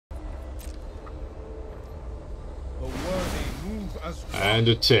And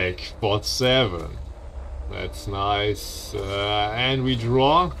attack for 7. That's nice. And we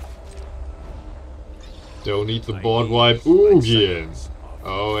draw. Don't need the board wipe again.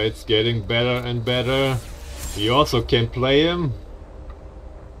 Oh, it's getting better and better. We also can play him.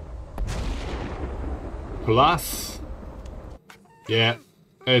 Plus. Yeah,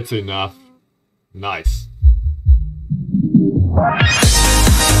 it's enough. Nice.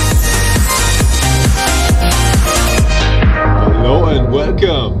 Hello and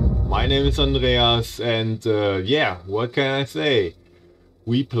welcome. My name is Andreas and yeah, what can I say?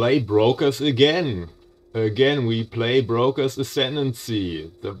 We play Brokers again. Again, we play Broker's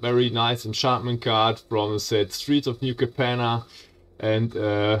Ascendancy, the very nice enchantment card from the set Streets of New Capenna. And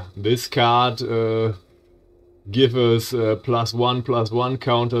this card gives us +1/+1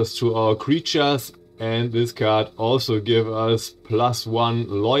 counters to our creatures. And this card also gives us +1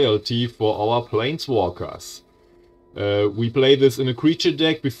 loyalty for our Planeswalkers. We played this in a creature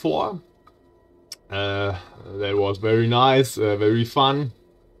deck before. That was very nice, very fun.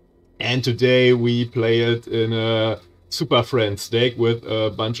 And today we play it in a Superfriends deck with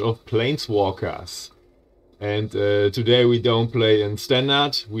a bunch of Planeswalkers. And today we don't play in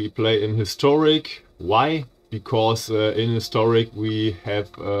Standard, we play in Historic. Why? Because in Historic we have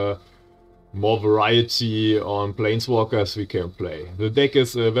more variety on Planeswalkers we can play. The deck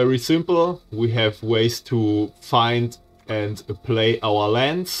is very simple. We have ways to find and play our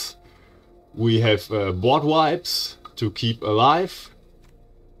lands. We have board wipes to keep alive.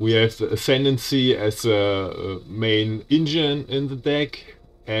 We have the Ascendancy as a main engine in the deck.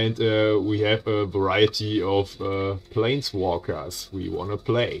 And we have a variety of Planeswalkers we want to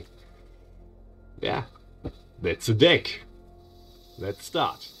play. Yeah, that's the deck. Let's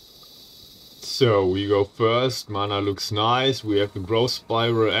start. So we go first. Mana looks nice. We have the Growth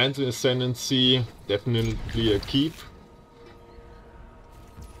Spiral and the Ascendancy. Definitely a keep.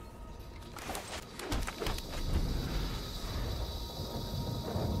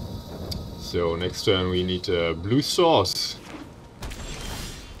 So next turn we need a blue source.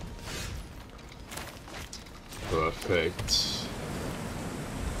 Perfect.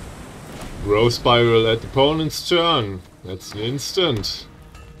 Growth Spiral at the opponent's turn. That's an instant.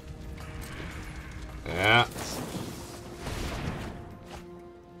 Yeah.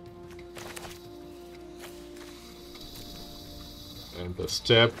 And the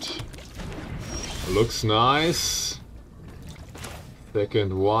stepped. Looks nice.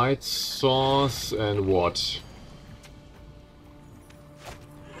 Second white source and what?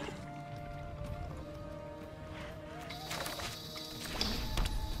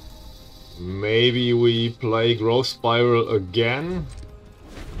 Maybe we play Growth Spiral again.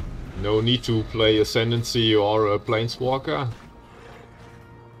 No need to play Ascendancy or a Planeswalker.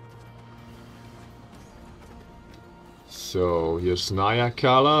 So here's Naya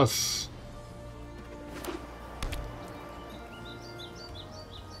colors.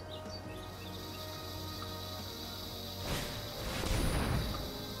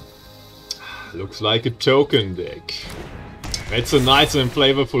 Looks like a token deck. It's a nice and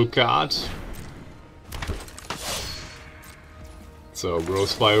flavorful card. So Growth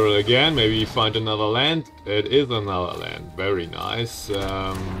Spiral again, maybe find another land. It is another land, very nice.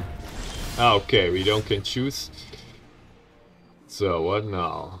 Okay, we can choose. So what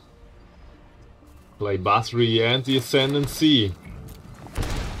now? Play Basri and the Ascendancy.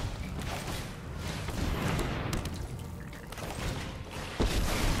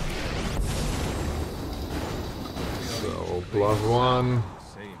 So +1.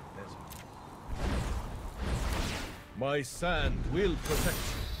 My sand will protect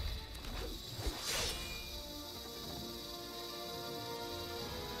you.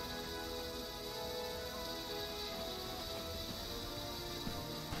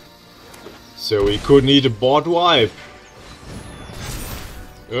 So we could need a board wipe.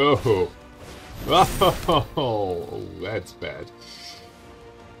 Oh. Oh, that's bad.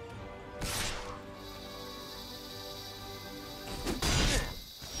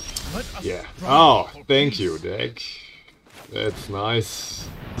 Yeah. Oh, thank you, deck. That's nice.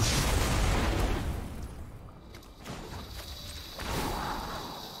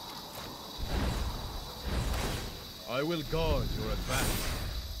 I will guard your advance.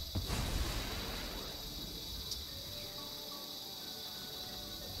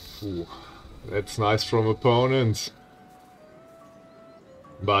 Ooh, that's nice from opponents.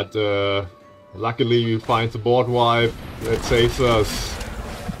 But luckily we find the board wipe that saves us.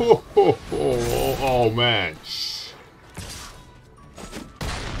 Oh man.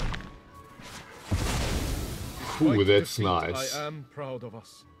 Ooh, that's nice. I am proud of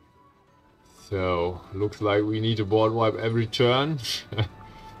us. So, looks like we need a board wipe every turn.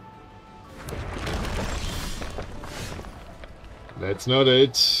 That's not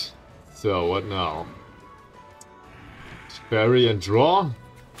it. So, what now? Bury and draw.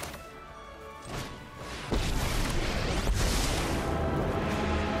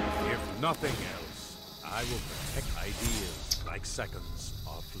 If nothing else, I will protect ideas like seconds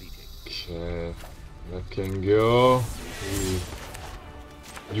are fleeting. Okay, that can go.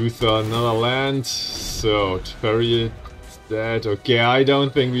 We use another land, so to bury it is dead. Okay, I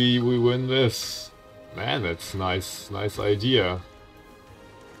don't think we win this. Man, that's nice idea.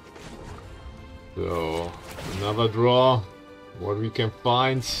 So, another draw. What we can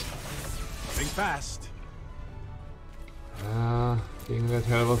find. Think fast. I think that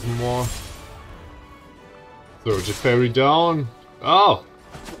helps us more. So, just bury down. Oh!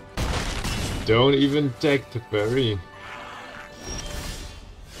 Don't even take the berry.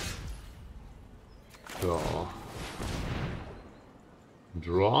 So,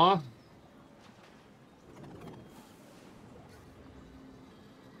 draw.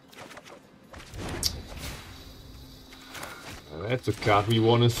 That's a card we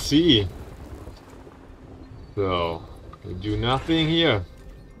want to see. So, we do nothing here.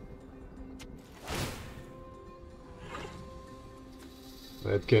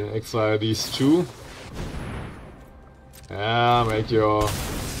 That can exile these two. Ah, make your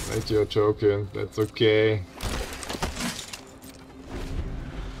token. That's okay.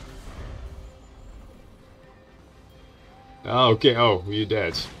 Ah, okay. Oh, we're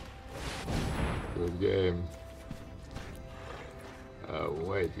dead. Good game.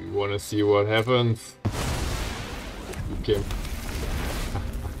 Wait, we want to see what happens. We can.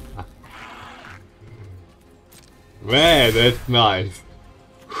 Man, that's nice.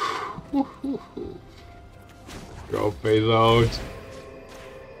 Go phase out.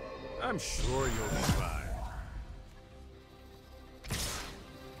 I'm sure you'll be fine.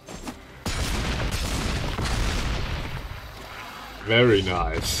 Very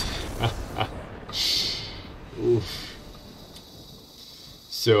nice. Oof.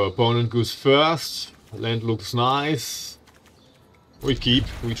 So, opponent goes first. Land looks nice. We keep,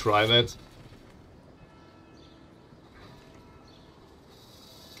 we try that.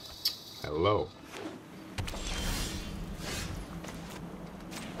 Hello.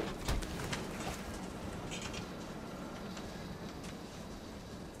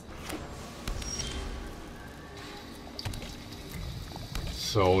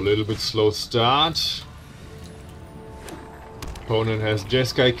 So, a little bit slow start. Opponent has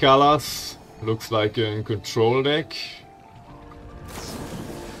Jeskai colors. Looks like a control deck.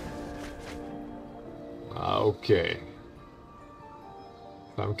 Okay.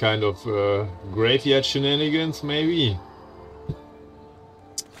 Some kind of graveyard shenanigans, maybe?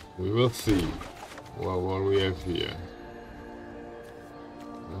 We will see. Well, what we have here.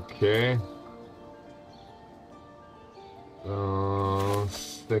 Okay.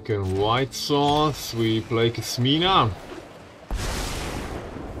 Second white source. We play Kasmina.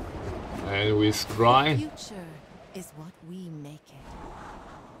 And we scry. The future is what we make it.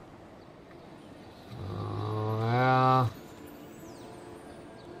 Yeah.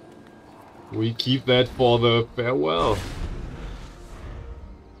 We keep that for the farewell.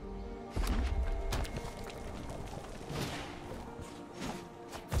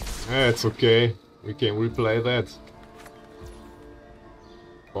 Yeah, it's okay. We can replay that.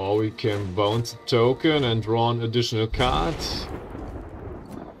 Or we can bounce a token and draw an additional card.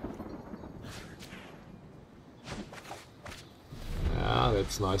 Yeah,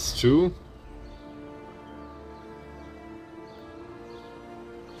 that's nice too.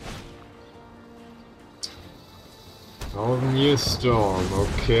 New storm,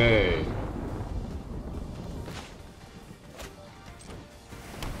 okay.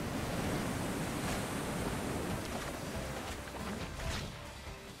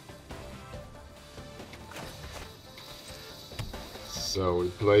 So we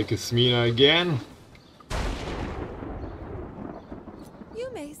play Kasmina again.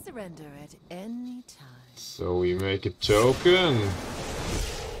 You may surrender at any time. So we make a token.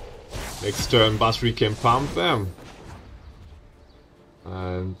 Next turn Basri can pump them.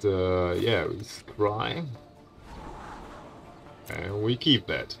 And yeah, we scry. And we keep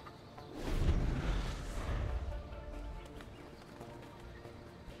that.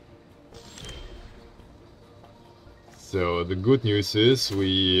 So the good news is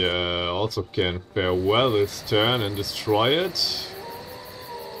we also can farewell this turn and destroy it.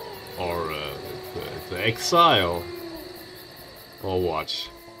 Or the exile. Or what?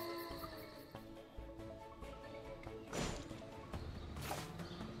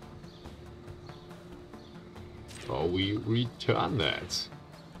 So we return that.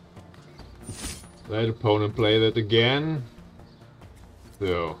 Let opponent play that again.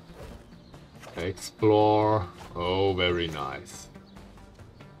 So, explore. Oh, very nice.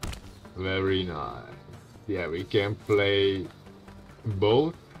 Very nice. Yeah, we can play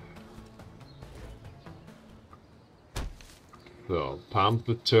both. So, pump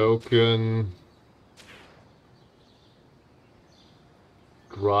the token.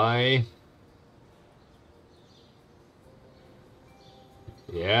 Cry.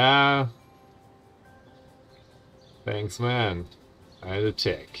 Yeah. Thanks, man. And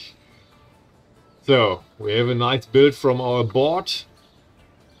attack. So, we have a nice build from our board.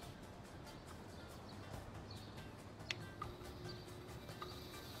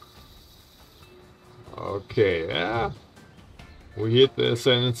 Okay, yeah. We hit the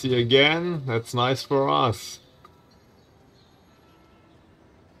ascendancy again. That's nice for us.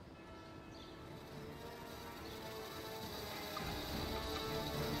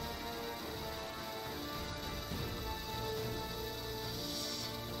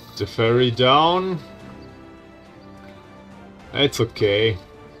 The ferry down. It's okay.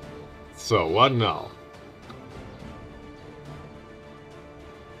 So, what now?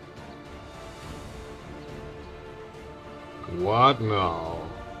 What now?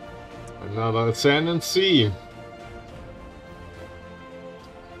 Another ascendancy.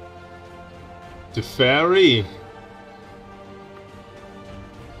 The ferry.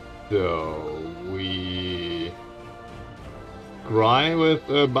 So we grind with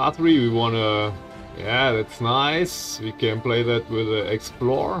battery. We wanna, yeah, that's nice. We can play that with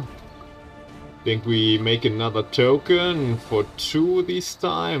explore. Think we make another token for 2 this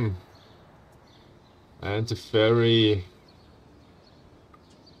time. And the ferry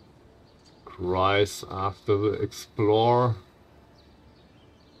cries after the explore.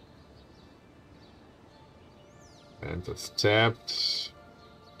 And the tapped.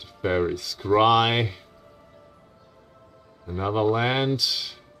 The ferry scry. Another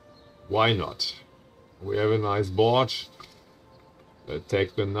land. Why not? We have a nice board.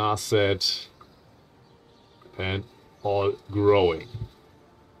 Take the Narset. And all growing.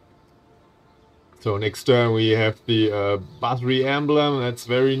 So next turn we have the battery emblem. That's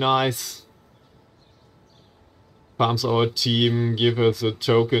very nice. Pumps our team, give us a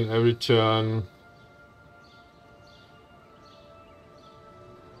token every turn.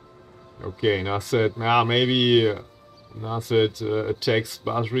 Okay, Narset. Maybe Narset attacks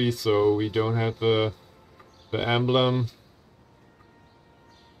battery, so we don't have the emblem.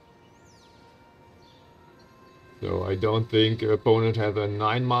 So I don't think opponent has a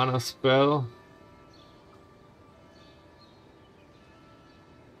 9 mana spell.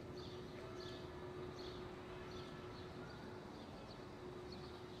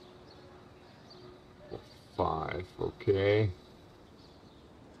 Five, okay.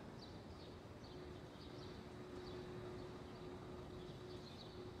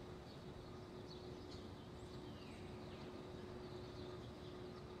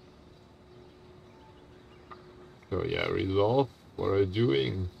 So yeah, resolve. What are you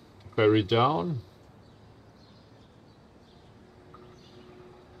doing? Ferry down.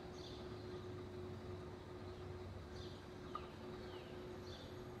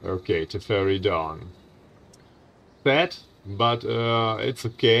 Okay, to ferry down. Sad, but it's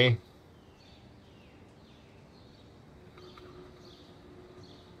okay.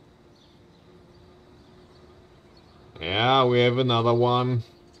 Yeah, we have another one.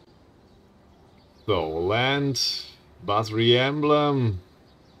 So, land, battery emblem.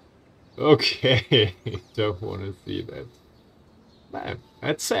 Okay, don't want to see that. Man,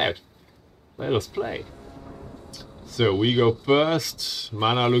 that's sad. Let us play. So we go first.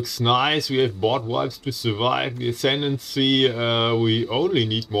 Mana looks nice. We have board wipes to survive. The ascendancy, we only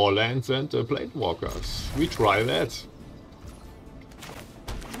need more lands and Planeswalkers. We try that.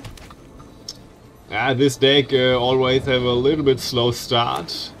 This deck always have a little bit slow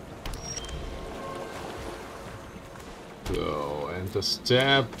start. So, enter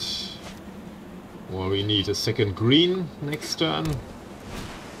stepped. Well, we need a second green next turn.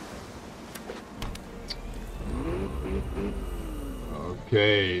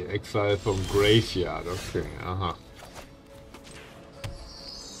 Okay, exile from graveyard. Okay,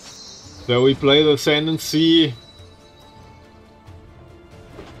 So we play the ascendancy.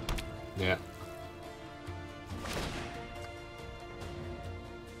 Yeah.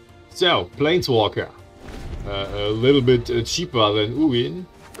 So, Planeswalker. A little bit cheaper than Ugin.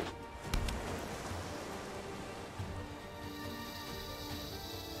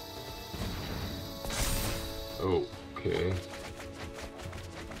 Okay.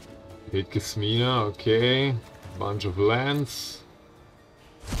 Hit Kasmina, okay. Bunch of lands.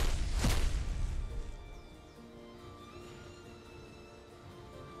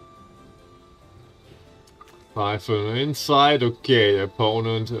 Siphon inside. Okay, the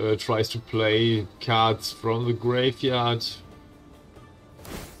opponent tries to play cards from the graveyard.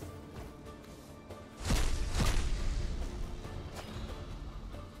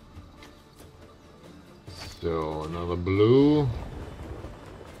 So, another blue.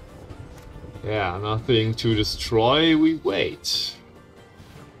 Yeah, nothing to destroy, we wait.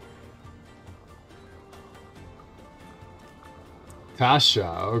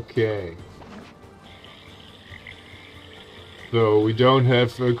 Tasha, okay. So, we don't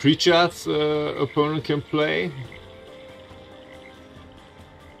have creatures opponent can play.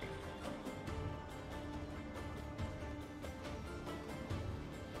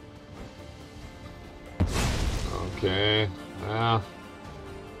 Okay, yeah.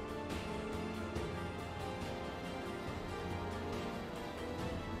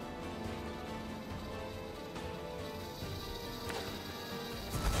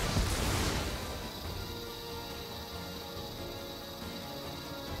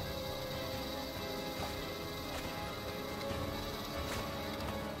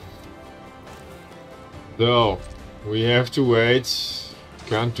 So, we have to wait.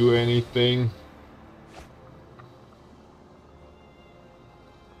 Can't do anything.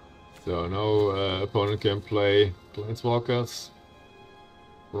 So no opponent can play Planeswalkers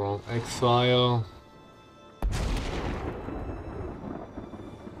from exile.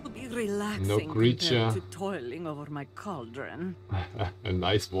 Would be relaxing No creature. compared to toiling over my cauldron. A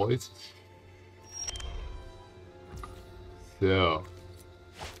nice voice. So,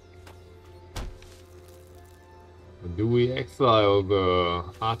 do we exile the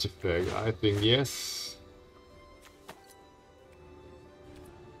artifact? I think yes.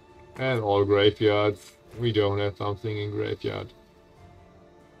 And all graveyards. We don't have something in graveyard.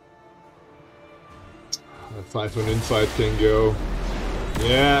 A Siphon inside can go.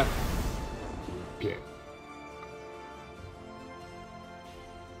 Yeah. Okay.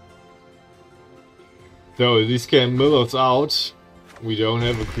 So this can mill us out. We don't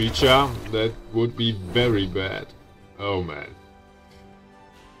have a creature. That would be very bad. Oh man.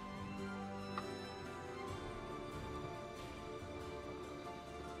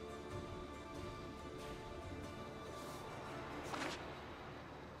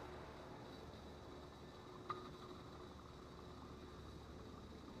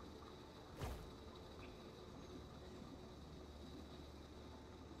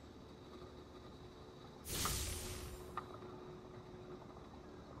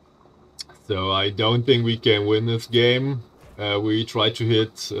 So I don't think we can win this game. We try to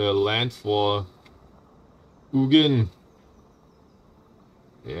hit land for Ugin.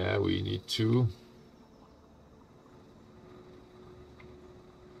 Yeah, we need to.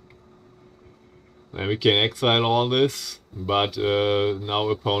 And we can exile all this, but now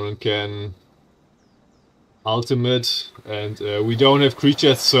opponent can ultimate, and we don't have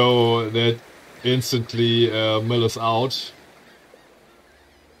creatures, so that instantly mill us out.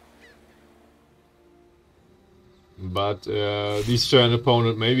 But this turn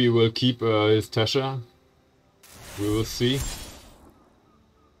opponent maybe will keep his Tasha. We will see.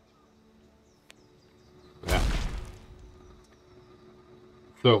 Yeah.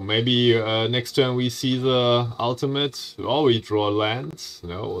 So maybe next turn we see the ultimate. Oh, we draw lands.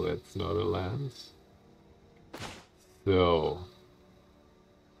 No, that's not a land. So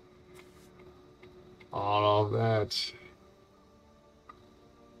all of that.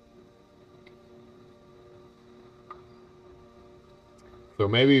 So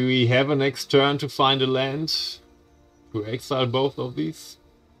maybe we have a next turn to find a land to exile both of these.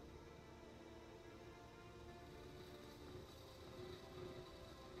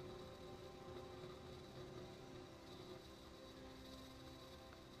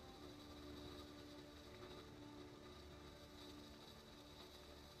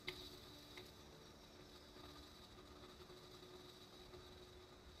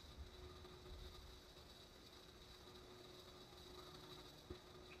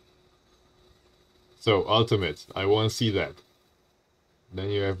 So, ultimate. I want to see that.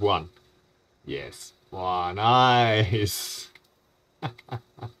 Then you have one. Yes. Wow, nice.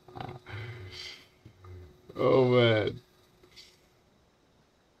 Oh man.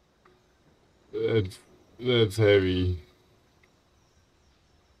 That's heavy.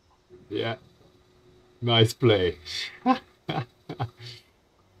 Yeah. Nice play. Oh.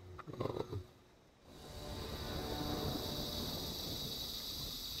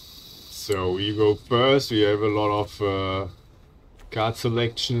 So we go first. We have a lot of card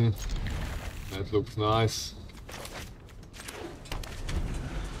selection. That looks nice.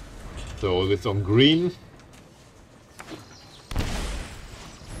 So this on green.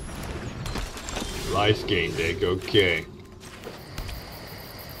 Life gain deck, okay.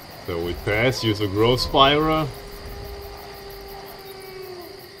 So we pass, use a growth spiral.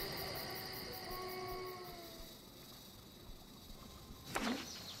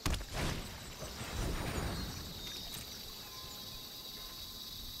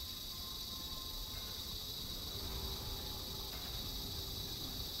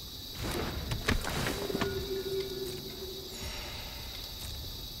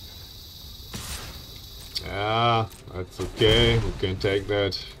 Yeah, that's okay, we can take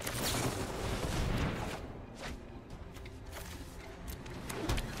that.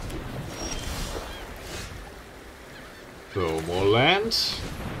 So, more land.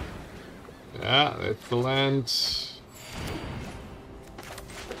 Yeah, that's the land.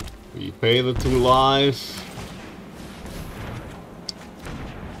 We pay the 2 life.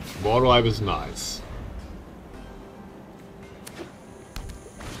 War Drive is nice.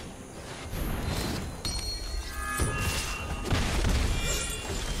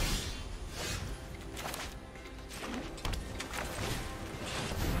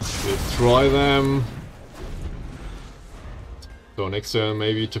 Destroy them. So next turn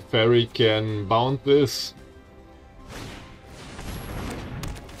maybe Teferi can bound this.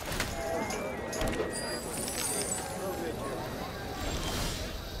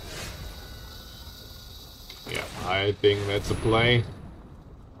 Yeah, I think that's a play.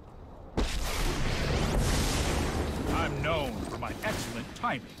 I'm known for my excellent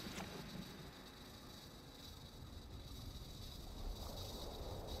timing.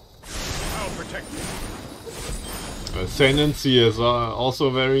 I'll protect you. Acendancy is also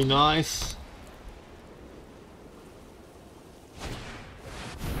very nice.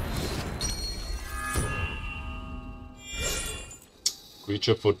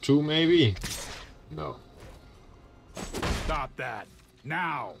 Creature for 2 maybe? No. Stop that.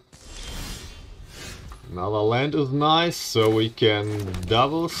 Now. Another land is nice, so we can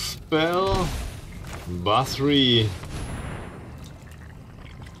double spell. Basri.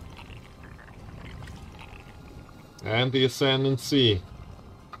 And the Ascendancy.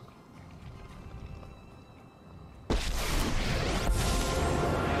 I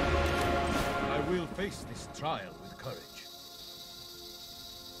will face this trial with courage.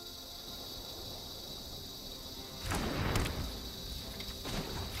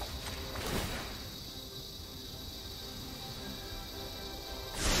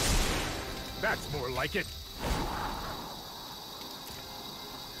 That's more like it.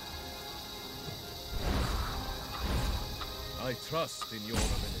 I trust in your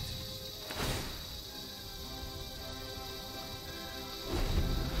abilities.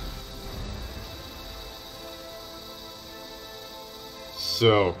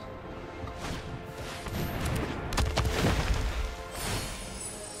 So.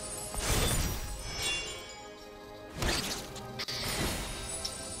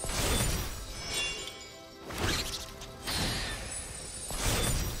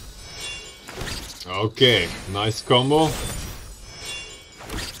 Okay, nice combo.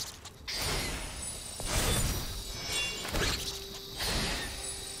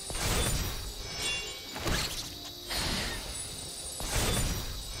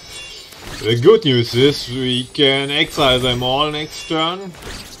 The good news is we can exile them all next turn.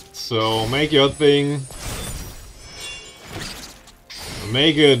 So make your thing.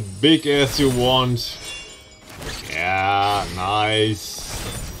 Make it big as you want. Yeah, nice.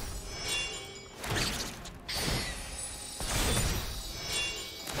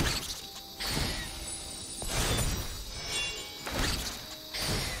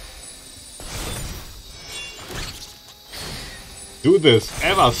 Do this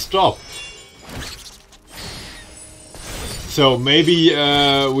ever stop? So maybe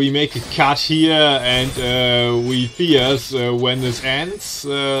we make a cut here and we fierce when this ends.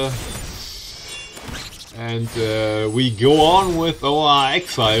 And we go on with our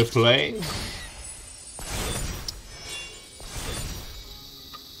exile play.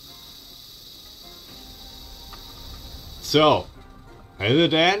 So, has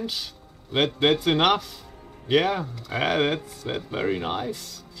it end? That's enough? Yeah, that's very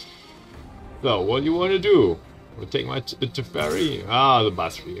nice. So, what do you want to do? We'll take my Teferi. Ah, the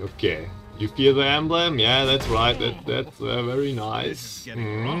Basri. Okay. You feel the emblem? Yeah, that's right. That's very nice.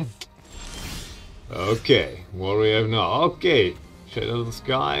 Okay. What do we have now? Okay. Shadow of the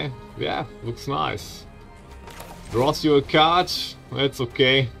Sky. Yeah, looks nice. Draws you a card. That's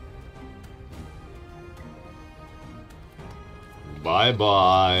okay. Bye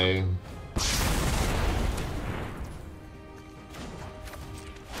bye.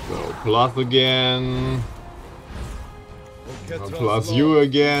 So Plus again. Plus you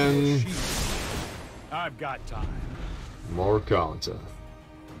again. I've got time. More counter.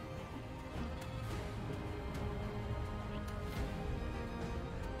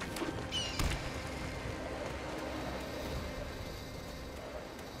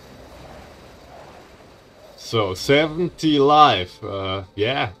 So 70 life.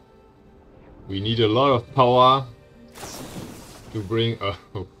 Yeah. We need a lot of power to bring.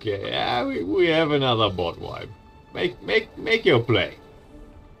 Okay, yeah, we have another bot wipe. Make your play.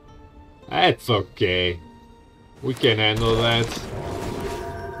 That's okay. We can handle that.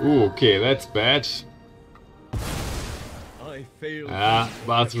 Ooh, okay, that's bad. I failed.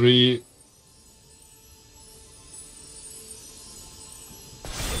 Bar 3.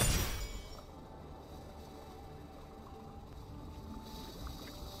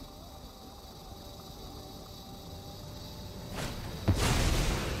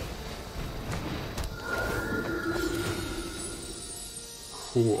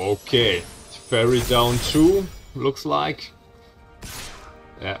 Ooh, okay. Ferry down 2, looks like.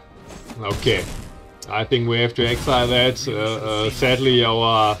 Yeah, okay. I think we have to exile that. Sadly,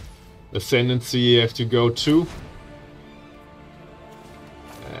 our ascendancy have to go too.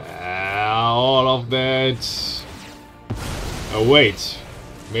 All of that. Oh, wait.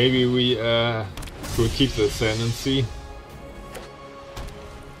 Maybe we could keep the ascendancy.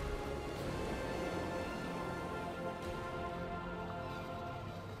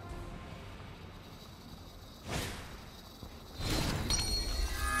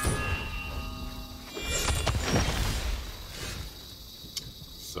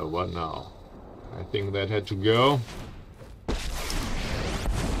 So what now? I think that had to go.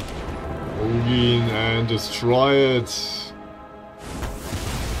 Ugin and destroy it.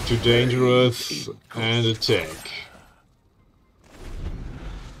 Too dangerous and attack.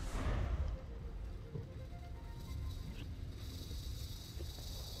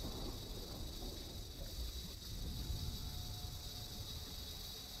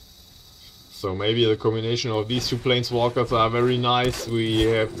 So maybe the combination of these two Planeswalkers are very nice. We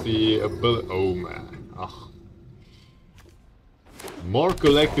have the ability... Oh man. Ugh. More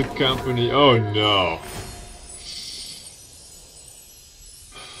collected company. Oh no.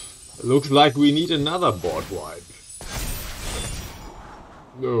 Looks like we need another board wipe.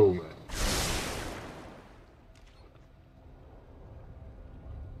 Oh man.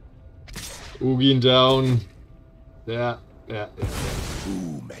 Ugin down. Yeah.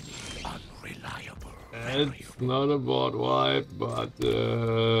 Too many unreliable. It's not a board wipe, but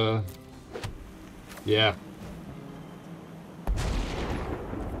yeah.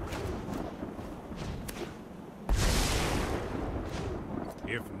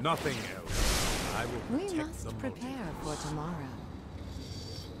 If nothing else, I will We protect must the prepare for tomorrow.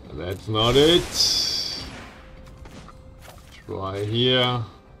 That's not it. Try here.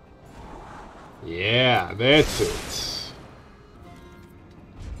 Yeah, that's it.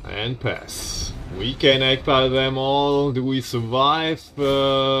 And pass. We can exile them all. Do we survive?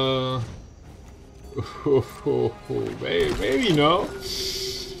 Maybe no.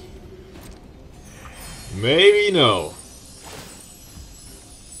 Maybe no.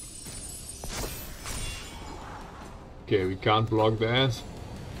 Okay, we can't block that.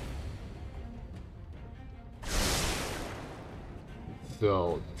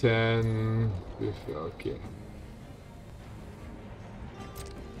 So 10, 50, okay.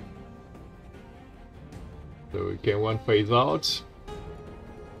 So we can one phase out.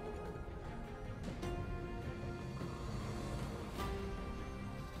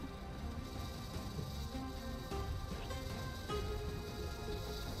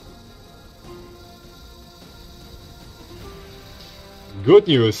 Good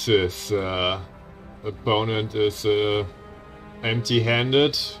news is opponent is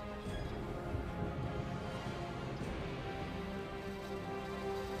empty-handed.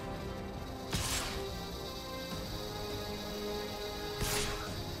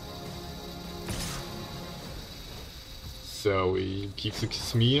 So we keep the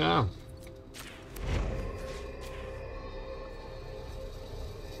Kismia.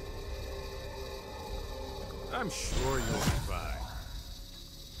 I'm sure you'll be fine.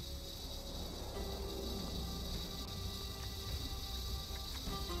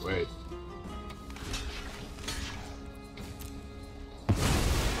 Wait.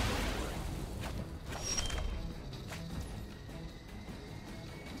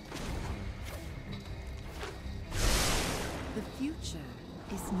 The future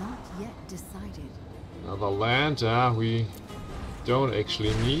is not yet decided. Another land, we don't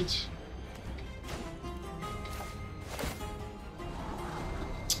actually need.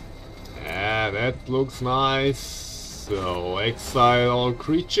 Yeah, that looks nice. So, exile all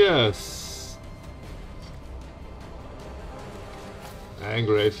creatures. And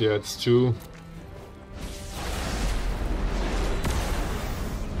graveyards too.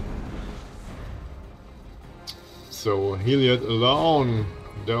 So, Heliod alone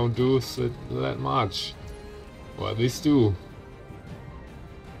don't do that much. Well, these do.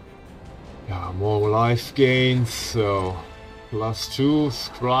 Yeah, more life gains, so +2,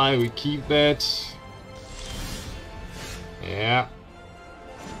 scry, we keep that. Yeah.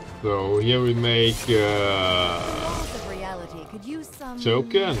 So here we make Walls of reality could use some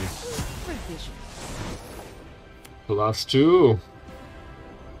token. revision. +2.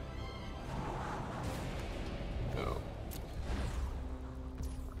 No.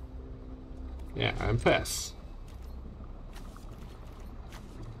 Yeah, and pass.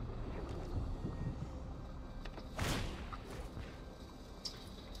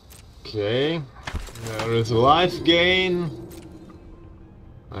 Okay, there is a life gain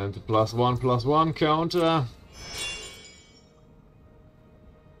and the +1/+1 counter.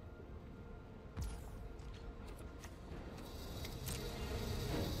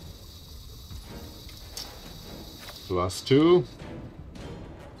 +2.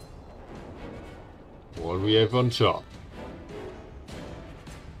 What we have on top?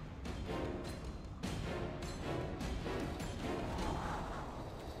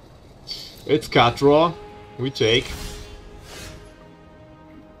 It's card draw. We take.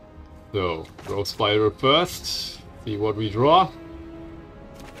 So, draw Spiral first. See what we draw.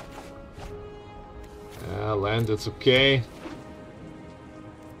 Land is okay.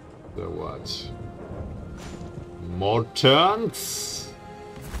 So what? More turns.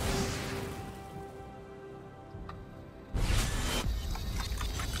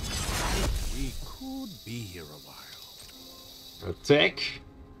 We could be here a while. Attack.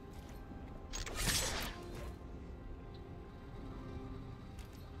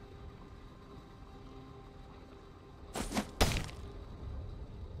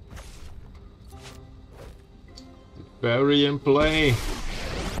 Bury in play.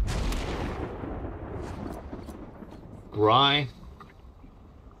 Cry.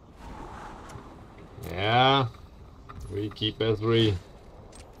 Yeah. We keep S3.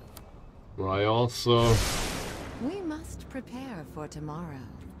 Cry also. We must prepare for tomorrow.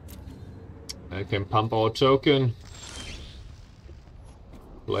 I can pump our token.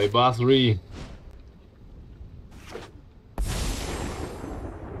 Play bar 3.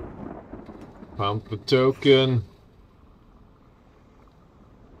 Pump the token.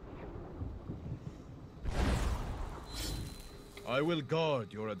 I will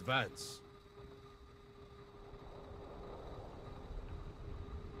guard your advance.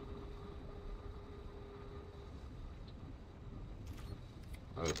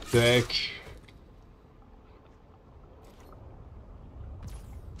 Attack.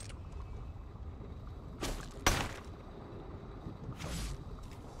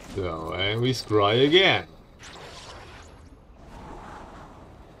 So, and we scry again.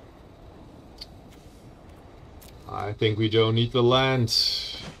 I think we don't need the land.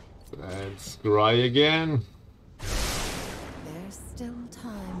 Let's scry again. There's still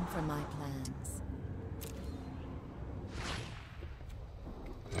time for my plans.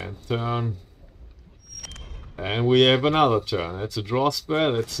 And turn. And we have another turn. That's a draw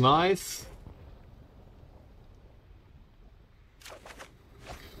spell. That's nice.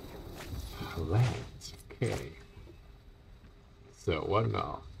 Land. Okay. So what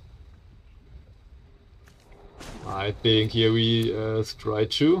now? I think here we scry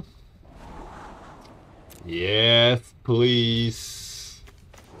 2. Yes, please.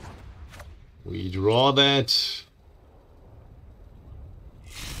 We draw that.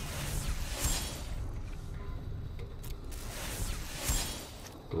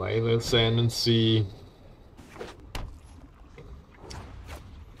 Play the acendancy.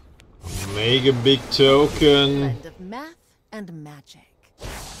 Make a big token. Blend of math and magic.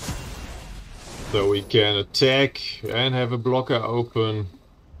 So we can attack and have a blocker open.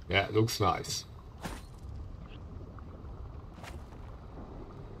 Yeah, looks nice.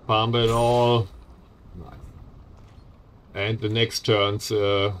 Pump it all. Nice. And the next turn's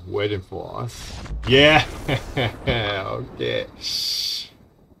waiting for us. Yeah! Okay.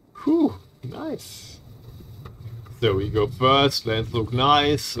 Whew, nice. So we go first, lands look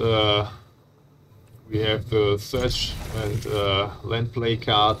nice. We have the search and land play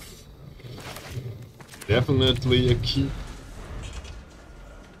cards. Definitely a key.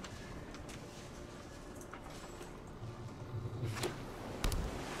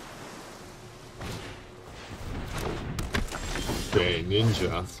 Okay,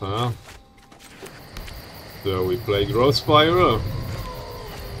 ninjas, huh? So we play Growth Spiral.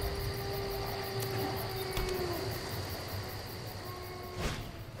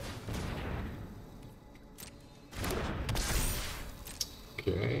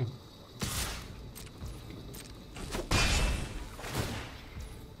 Okay.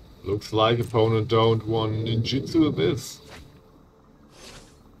 Looks like opponent don't want ninjutsu with this.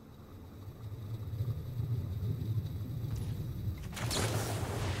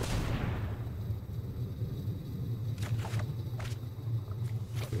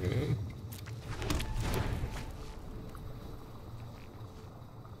 Okay.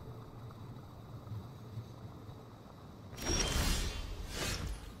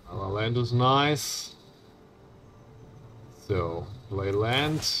 Our land is nice. So, play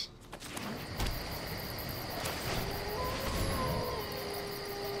land.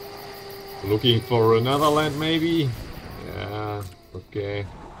 Looking for another land maybe? Yeah, okay.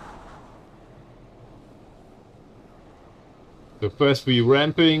 So first we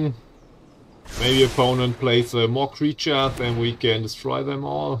ramping. Maybe opponent plays more creatures and we can destroy them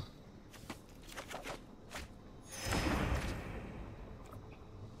all.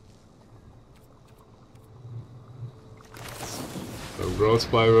 So Growth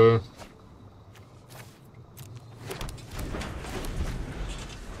Spiral.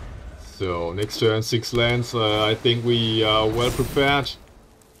 So next turn 6 lands, I think we are well prepared.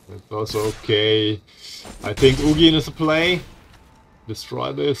 That's also okay. I think Ugin is a play.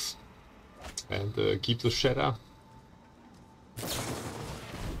 Destroy this and keep the shatter.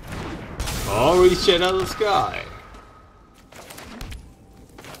 Or we shatter the sky.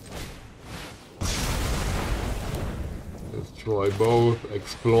 Destroy both,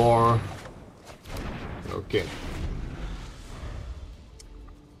 explore. Okay.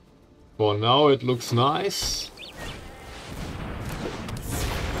 For now it looks nice.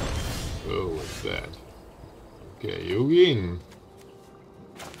 Oh, what's that? Okay, Ugin.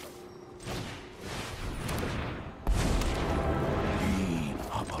 We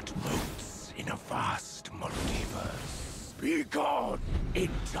are but motes in a vast multiverse. Be gone,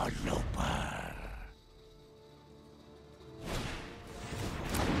 interloper.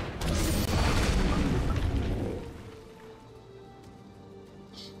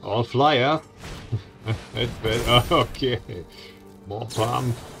 All flyer. That's bad. Oh, okay. More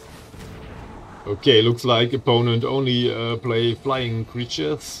pump. Okay, looks like opponent only play flying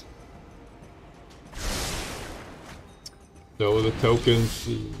creatures. So the tokens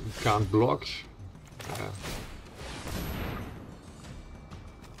can't block.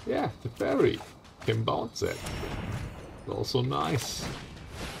 Yeah, the fairy can bounce it. Also nice.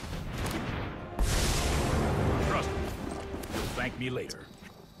 Trust me. You'll thank me later.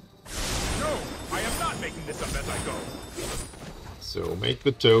 No, I am not making this up as I go. So make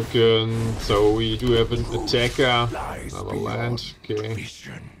the token. So we do have an attacker. Another land. Okay.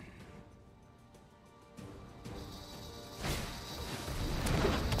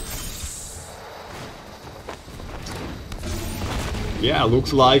 Yeah,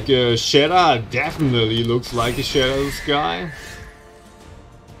 looks like a shatter. Definitely looks like a shatter in the sky.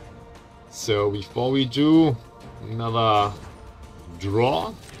 So before we do, another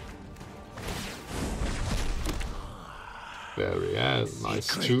draw. There, yeah,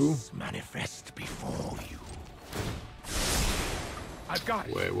 nice too. Manifest before you. I've got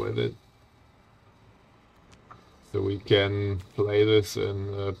it. Away with it. So we can play this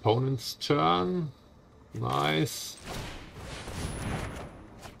in opponent's turn. Nice.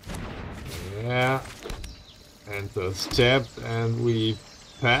 Yeah. Enter step and we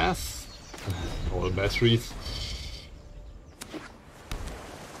pass. All batteries.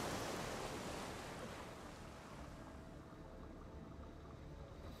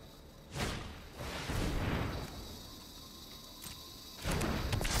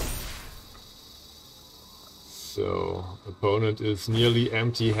 So, opponent is nearly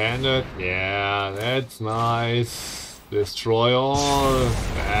empty-handed. Yeah, that's nice. Destroy all.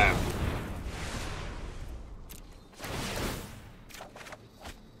 Bam.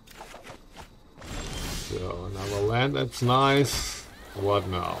 So, another land, that's nice. What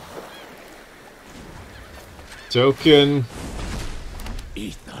now? Token.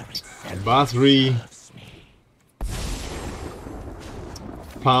 Battery.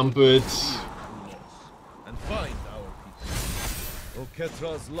 Pump it. Find our people.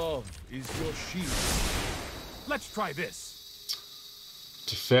 Oketra's love is your shield. Let's try this.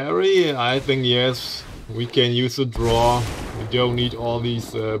 Teferi, I think yes. We can use a draw. We don't need all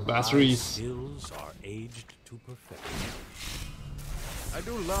these batteries. Skills are aged to perfection. I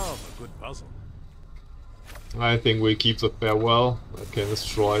do love a good puzzle. I think we keep the farewell. That can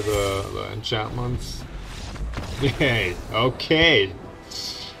destroy the enchantments. Hey, okay.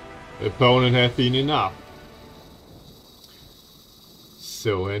 The opponent has been enough.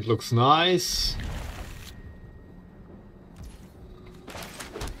 So it looks nice.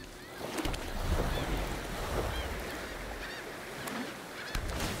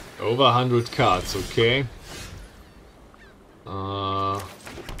 Over 100 cards, okay.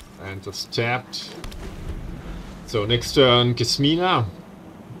 And just tapped. So next turn, Kismina.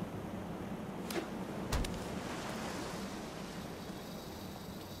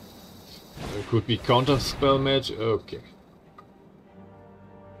 There could be counter spell match. Okay.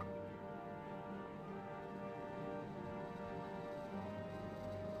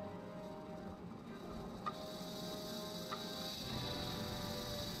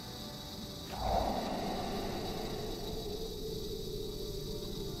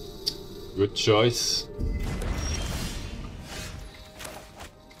 Good choice.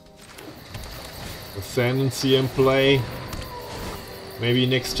 Ascendancy in play. Maybe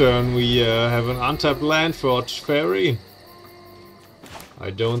next turn we have an untapped land for Fairy. I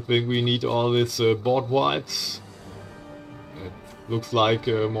don't think we need all this board wipes. It looks like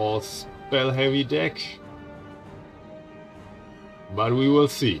a more spell heavy deck. But we will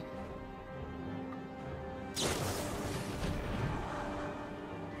see.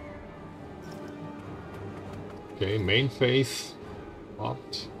 Okay, main phase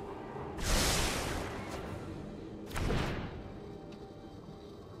opt.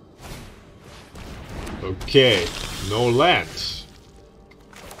 Okay, no land.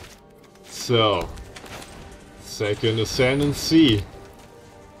 So, second ascendancy.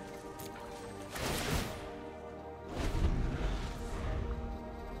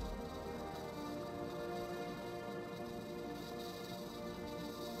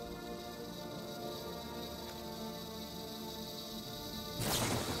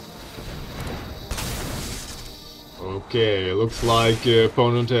 Okay, looks like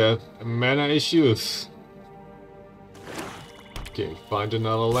opponent has mana issues. Okay, find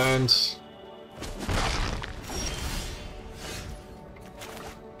another land.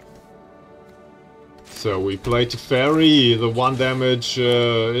 So we play to Fairy. The 1 damage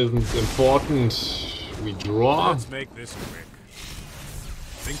isn't important. We draw. Let's make this quick.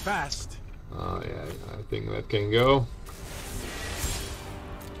 Think fast. Oh yeah, I think that can go.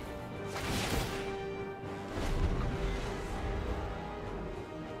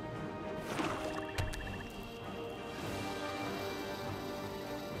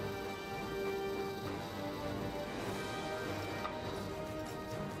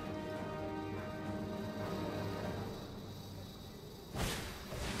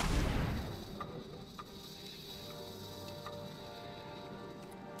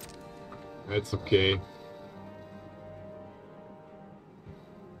 That's okay.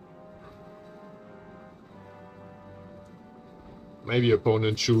 Maybe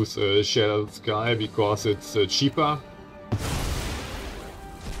opponent choose Shattered Sky because it's cheaper.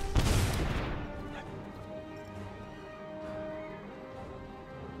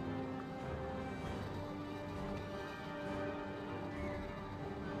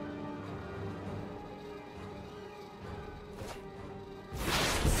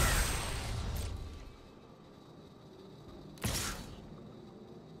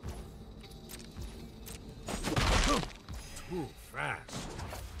 Too fast.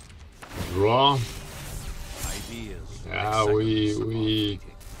 Draw. Ideas. Yeah, we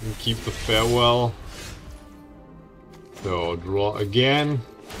can keep the farewell. So draw again.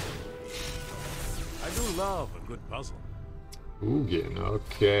 I do love a good puzzle. Ugin,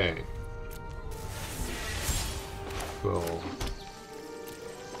 okay. So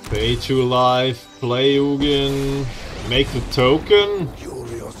pay 2 life, play Ugin, make the token.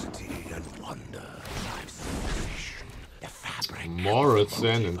 Curiosity and wonder drives civilization. The fabric More of the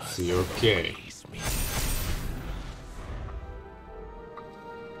ascendancy, multiverse okay. worries me.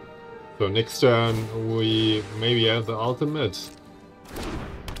 So next turn we maybe have the ultimate.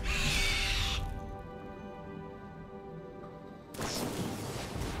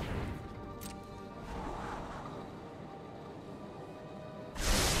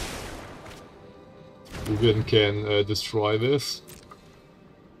 Ugin can destroy this.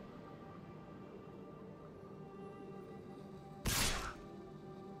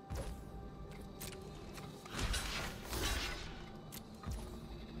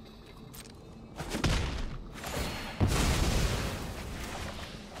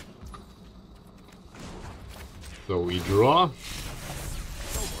 So we draw,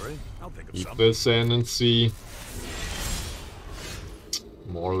 Don't worry, I'll think of keep something. the ascendancy.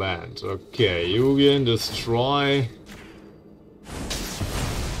 More land. Okay, Ugin, destroy.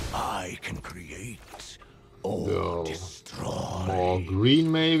 I can create or or destroy. More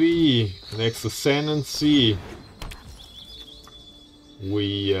green maybe. Next ascendancy.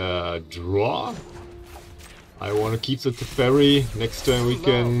 We draw. I want to keep the Teferi. Next turn we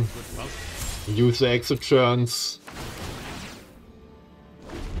can use the extra turns.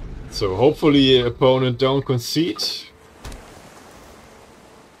 So hopefully opponent don't concede.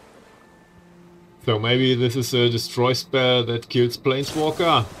 So maybe this is a destroy spell that kills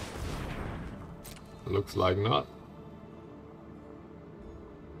Planeswalker. Looks like not.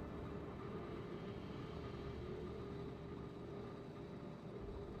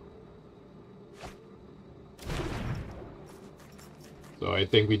 So I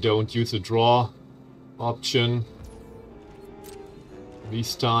think we don't use a draw option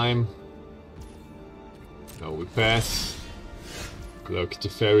this time. No, we pass. Look, the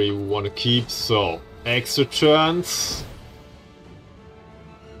Teferi we want to keep, so extra turns.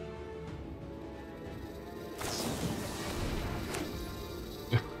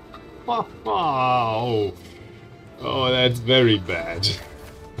 Oh, that's very bad.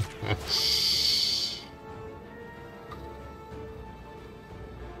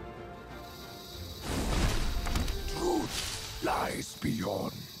 Truth lies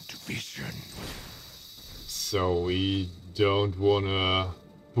beyond vision. So we don't wanna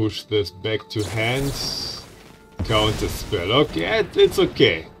push this back to hand. Counter spell. Okay, it's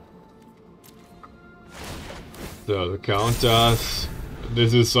okay. So the counters.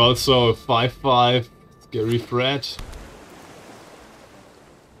 This is also a 5/5 scary threat.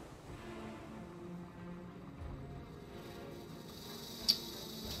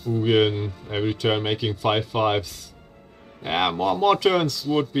 Ugin every turn making 5/5s. Yeah, more turns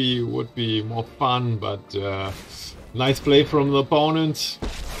would be more fun, but nice play from the opponent.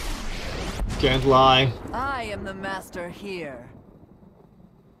 Can't lie. I am the master here.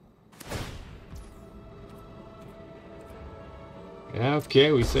 Yeah,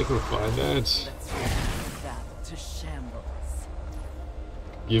 okay, we sacrifice that. Let's reduce that to shambles.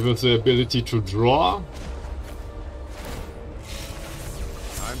 Give us the ability to draw.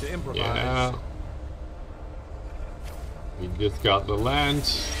 Time to improvise. Yeah. We just got the land.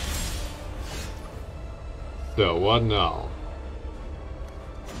 So what now?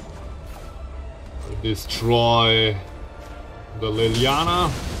 Destroy the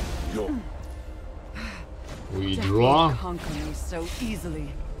Liliana. We Death draw. won't conquer me so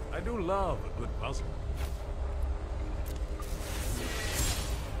easily. I do love a good puzzle.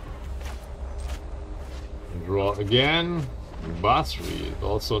 Draw again. Basri is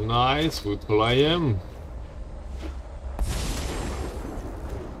also nice. We play him.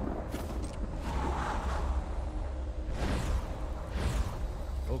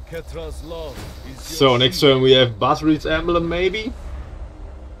 Oketra's love is So your next shield. turn we have Basri's emblem maybe.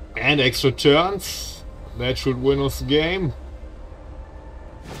 And extra turns. That should win us the game.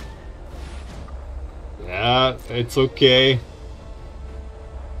 Yeah, it's okay.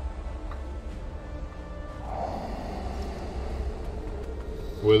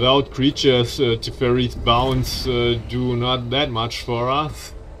 Without creatures, Teferi's bounce do not that much for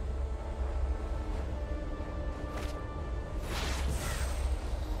us.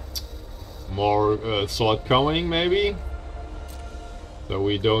 More sword coming maybe. So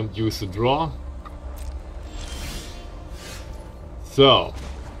we don't use the draw. So,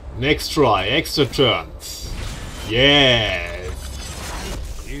 next try, extra turns. Yes!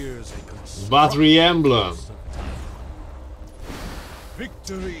 Here's a construct Battery emblem.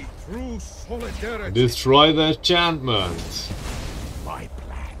 victory through solidarity. Destroy the enchantment. My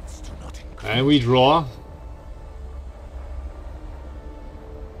plans do not include. And we draw.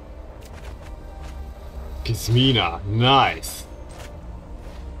 Kismina, nice.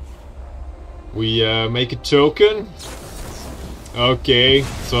 We make a token. Okay,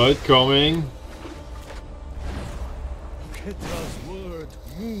 saw it coming. Oketra's word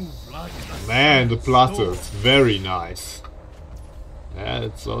move like a Man, the sandstone. platters, very nice. Yeah,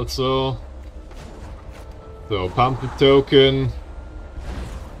 it's also... So, pump the token.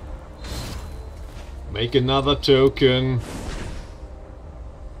 Make another token.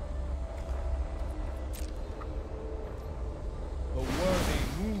 A worthy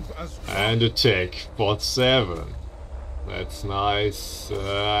move as And attack for 7. That's nice.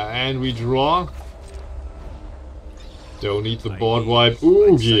 And we draw. Don't need the board wipe.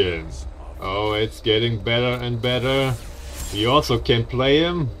 Ugin. Oh, it's getting better and better. We also can play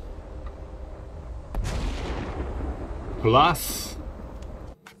him. Plus.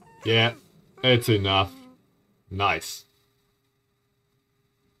 Yeah, it's enough. Nice.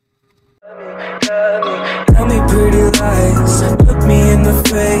 Tell me pretty lies, look me in the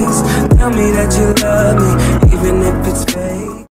face. Tell me that that you love me, even if it's fake.